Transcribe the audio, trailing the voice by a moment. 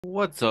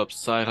What's up,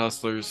 side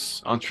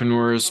hustlers,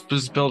 entrepreneurs,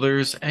 business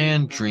builders,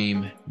 and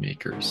dream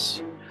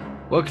makers?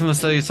 Welcome to the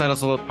Study Side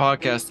Hustle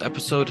Podcast,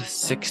 episode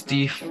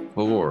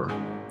 64.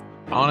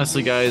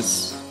 Honestly,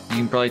 guys, you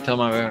can probably tell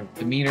my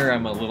demeanor,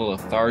 I'm a little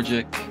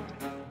lethargic,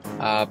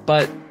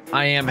 but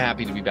I am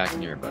happy to be back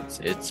in your earbuds.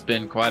 It's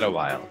been quite a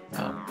while.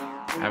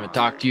 I haven't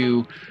talked to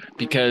you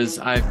because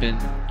I've been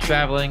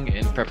traveling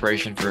in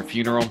preparation for a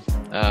funeral.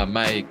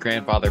 My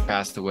grandfather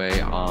passed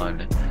away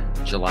on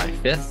July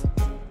 5th.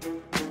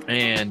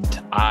 And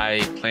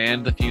I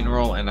planned the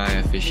funeral and I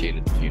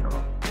officiated the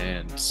funeral.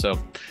 And so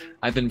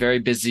I've been very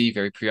busy,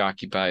 very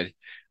preoccupied.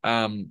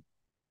 And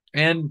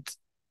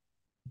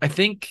I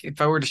think if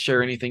I were to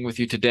share anything with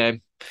you today,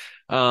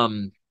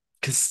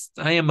 because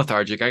I am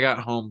lethargic, I got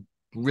home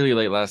really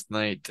late last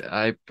night.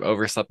 I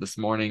overslept this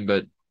morning,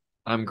 but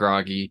I'm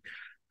groggy.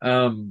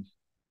 Um,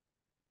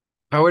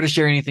 if I were to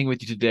share anything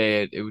with you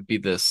today, it would be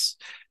this.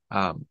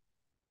 Um,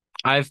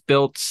 I've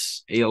built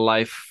a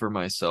life for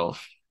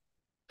myself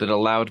that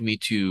allowed me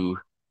to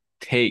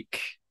take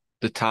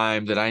the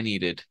time that I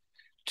needed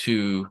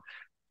to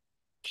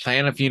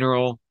plan a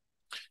funeral,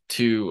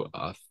 to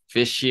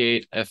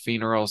officiate a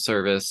funeral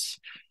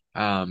service.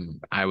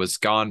 I was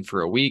gone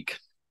for a week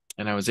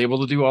and I was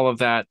able to do all of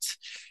that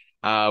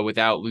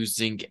without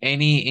losing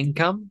any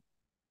income,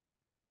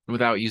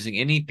 without using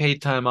any paid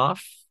time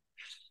off,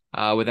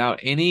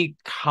 without any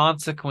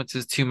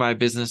consequences to my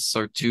business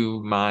or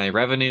to my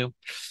revenue.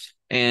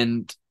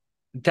 And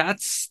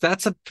that's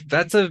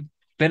a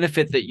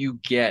benefit that you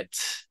get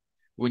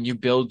when you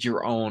build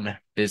your own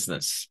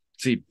business.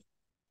 See,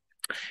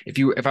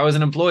 if I was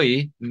an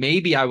employee,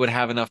 maybe I would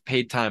have enough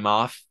paid time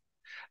off.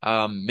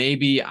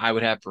 Maybe I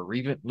would have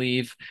bereavement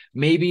leave.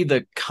 Maybe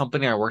the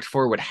company I worked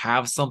for would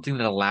have something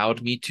that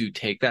allowed me to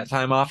take that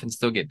time off and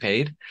still get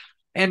paid,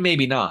 and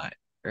maybe not,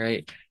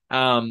 right?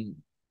 Um,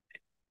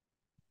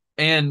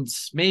 and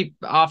maybe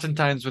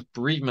oftentimes with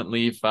bereavement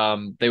leave,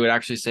 they would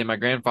actually say my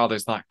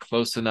grandfather's not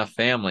close enough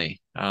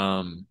family,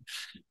 and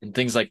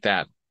things like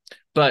that.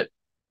 But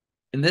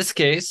in this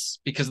case,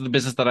 because of the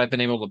business that I've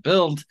been able to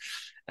build,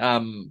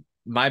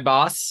 my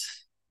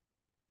boss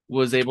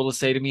was able to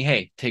say to me,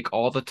 "Hey, take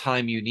all the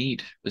time you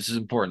need. This is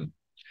important."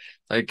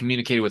 I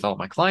communicated with all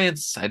my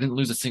clients. I didn't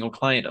lose a single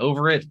client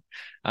over it.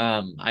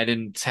 I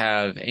didn't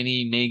have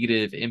any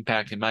negative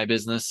impact in my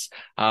business.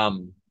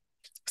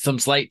 Some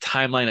slight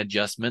timeline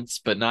adjustments,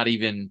 but not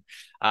even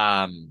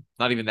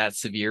that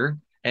severe.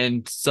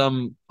 And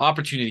some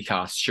opportunity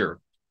costs, sure.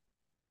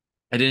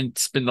 I didn't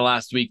spend the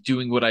last week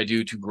doing what I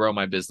do to grow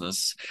my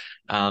business.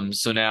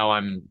 So now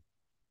I'm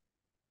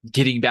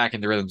getting back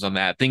into rhythms on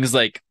that. Things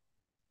like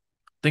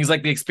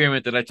the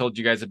experiment that I told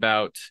you guys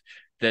about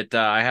that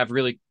I have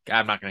really,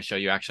 I'm not going to show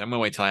you actually. I'm going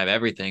to wait till I have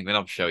everything, then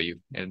I'll show you.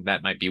 And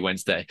that might be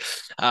Wednesday.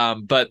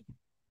 But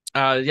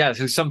yeah,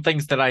 so some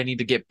things that I need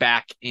to get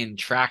back in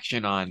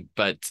traction on,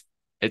 but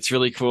it's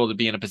really cool to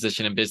be in a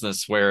position in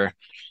business where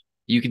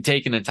you can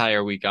take an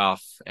entire week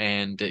off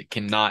and it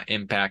cannot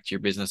impact your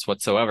business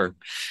whatsoever.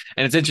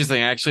 And it's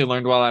interesting. I actually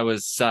learned while I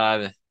was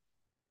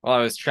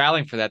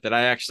traveling for that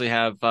I actually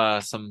have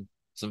some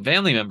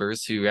family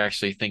members who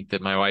actually think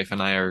that my wife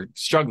and I are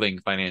struggling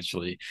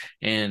financially.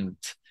 And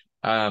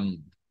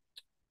um,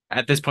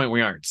 at this point,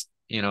 we aren't.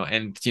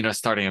 And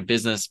starting a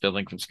business,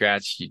 building from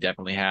scratch, you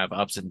definitely have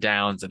ups and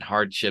downs and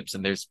hardships,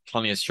 and there's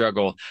plenty of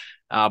struggle.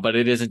 But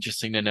it is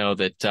interesting to know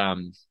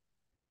that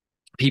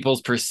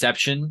people's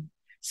perception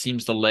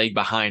seems to lag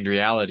behind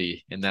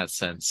reality in that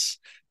sense.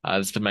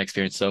 That's been my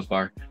experience so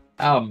far.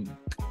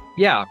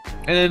 Yeah,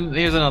 and then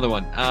here's another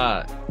one.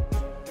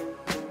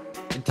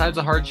 In times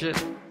of hardship,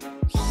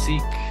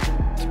 seek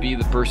to be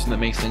the person that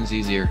makes things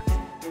easier.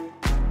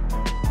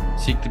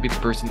 Seek to be the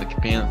person that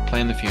can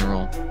plan the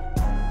funeral,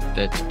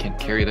 that can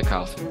carry the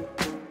coffin,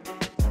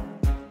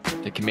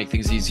 that can make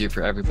things easier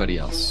for everybody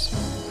else.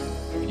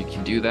 If you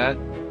can do that,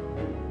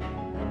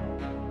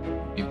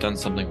 you've done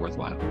something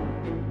worthwhile.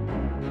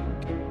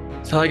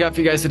 That's all I got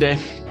for you guys today.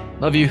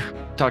 Love you.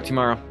 Talk to you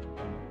tomorrow.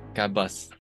 God bless.